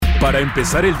Para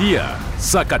empezar el día,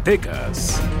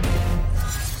 Zacatecas.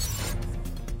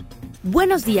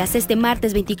 Buenos días, este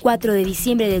martes 24 de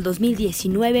diciembre del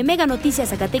 2019, Meganoticias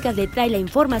Zacatecas le trae la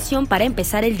información para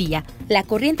empezar el día. La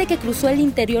corriente que cruzó el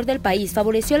interior del país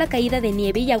favoreció la caída de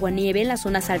nieve y aguanieve en las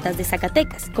zonas altas de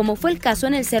Zacatecas, como fue el caso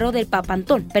en el Cerro del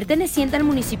Papantón, perteneciente al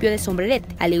municipio de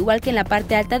Sombrerete, al igual que en la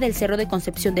parte alta del Cerro de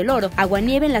Concepción del Oro,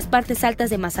 aguanieve en las partes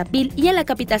altas de Mazapil y en la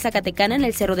capital zacatecana en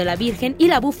el Cerro de la Virgen y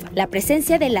la Bufa. La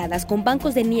presencia de heladas con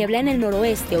bancos de niebla en el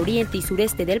noroeste, oriente y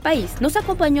sureste del país nos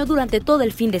acompañó durante todo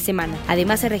el fin de semana.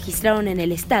 Además, se registraron en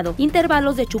el estado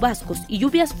intervalos de chubascos y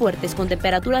lluvias fuertes con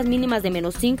temperaturas mínimas de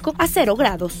 -5 a 0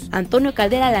 grados. Antonio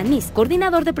Caldera Lanís,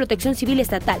 coordinador de Protección Civil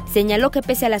Estatal, señaló que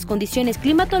pese a las condiciones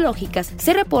climatológicas,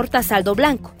 se reporta saldo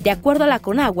blanco. De acuerdo a la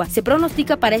Conagua, se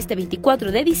pronostica para este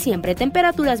 24 de diciembre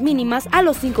temperaturas mínimas a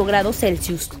los 5 grados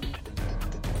Celsius.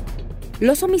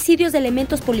 Los homicidios de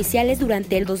elementos policiales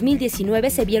durante el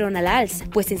 2019 se vieron a la alza,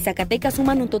 pues en Zacatecas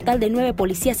suman un total de 9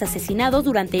 policías asesinados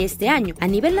durante este año. A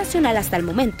nivel nacional hasta el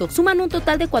momento, suman un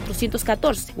total de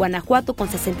 414. Guanajuato con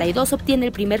 62 obtiene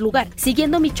el primer lugar,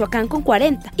 siguiendo Michoacán con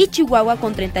 40 y Chihuahua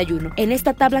con 31. En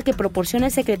esta tabla que proporciona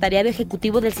el Secretariado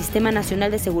Ejecutivo del Sistema Nacional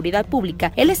de Seguridad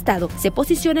Pública, el Estado se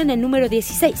posiciona en el número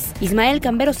 16. Ismael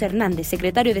Camberos Hernández,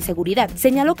 secretario de Seguridad,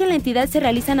 señaló que en la entidad se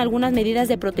realizan algunas medidas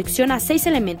de protección a 6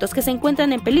 elementos que se encuentran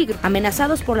en peligro,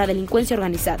 amenazados por la delincuencia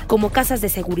organizada, como casas de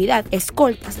seguridad,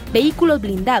 escoltas, vehículos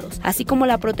blindados, así como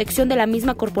la protección de la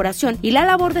misma corporación y la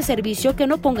labor de servicio que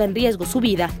no ponga en riesgo su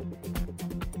vida.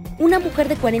 Una mujer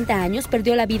de 40 años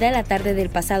perdió la vida la tarde del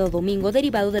pasado domingo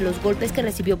derivado de los golpes que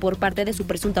recibió por parte de su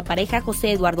presunta pareja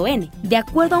José Eduardo N. De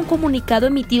acuerdo a un comunicado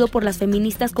emitido por las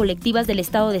feministas colectivas del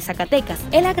estado de Zacatecas,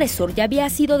 el agresor ya había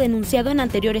sido denunciado en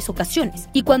anteriores ocasiones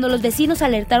y cuando los vecinos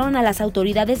alertaron a las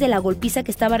autoridades de la golpiza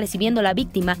que estaba recibiendo la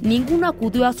víctima, ninguno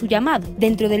acudió a su llamado.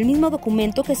 Dentro del mismo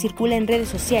documento que circula en redes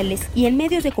sociales y en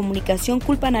medios de comunicación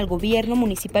culpan al gobierno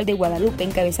municipal de Guadalupe,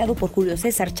 encabezado por Julio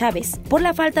César Chávez, por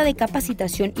la falta de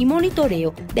capacitación y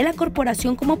monitoreo de la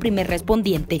corporación como primer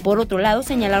respondiente. Por otro lado,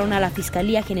 señalaron a la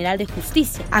Fiscalía General de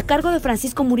Justicia, a cargo de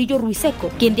Francisco Murillo Ruiseco,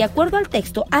 quien de acuerdo al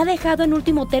texto ha dejado en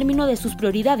último término de sus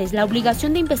prioridades la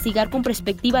obligación de investigar con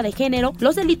perspectiva de género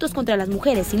los delitos contra las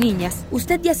mujeres y niñas.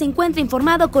 Usted ya se encuentra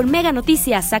informado con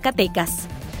Meganoticias Zacatecas.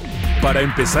 Para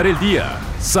empezar el día,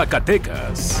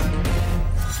 Zacatecas.